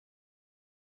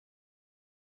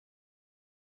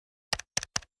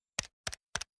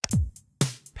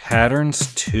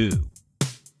Patterns 2.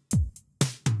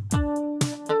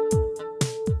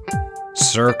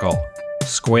 Circle,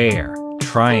 square,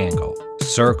 triangle,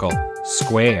 circle,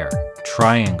 square,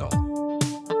 triangle.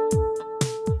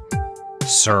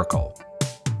 Circle.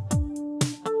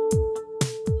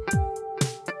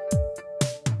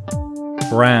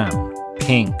 Brown,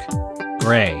 pink,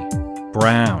 gray,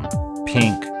 brown,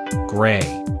 pink,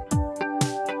 gray.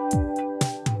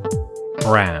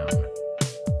 Brown.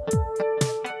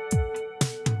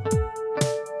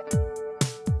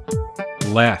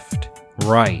 Left,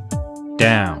 right,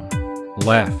 down,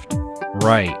 left,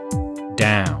 right,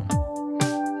 down.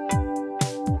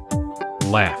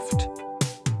 Left.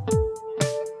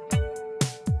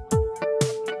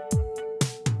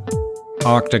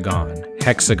 Octagon,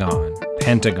 hexagon,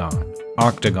 pentagon,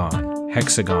 octagon,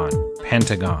 hexagon,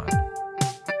 pentagon.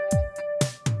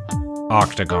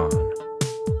 Octagon.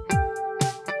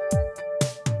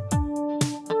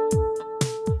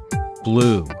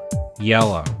 Blue,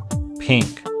 yellow,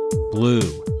 pink, blue,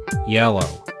 yellow,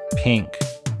 pink.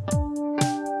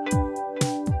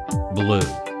 Blue.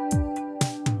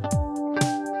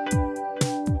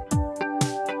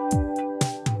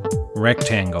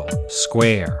 Rectangle,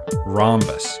 square,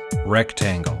 rhombus,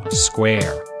 rectangle,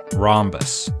 square,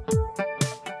 rhombus.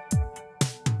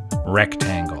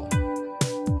 Rectangle.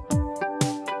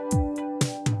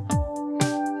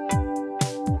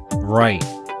 Right,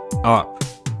 up,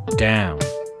 down,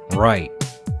 right,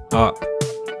 up,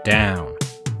 down.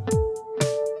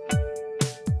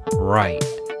 Right.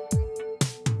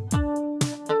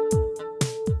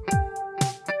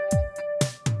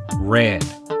 Red,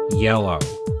 yellow,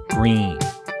 green,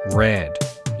 red,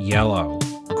 yellow,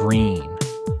 green.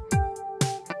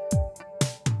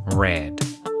 Red.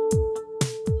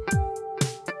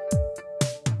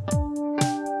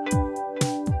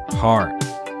 Heart,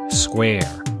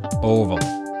 square, oval,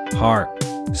 heart,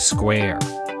 square,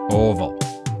 oval.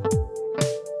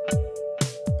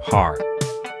 Heart.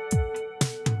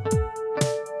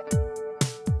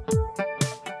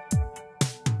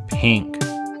 Pink,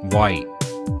 white,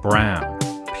 brown,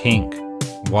 pink,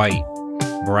 white,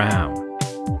 brown.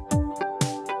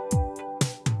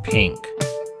 Pink.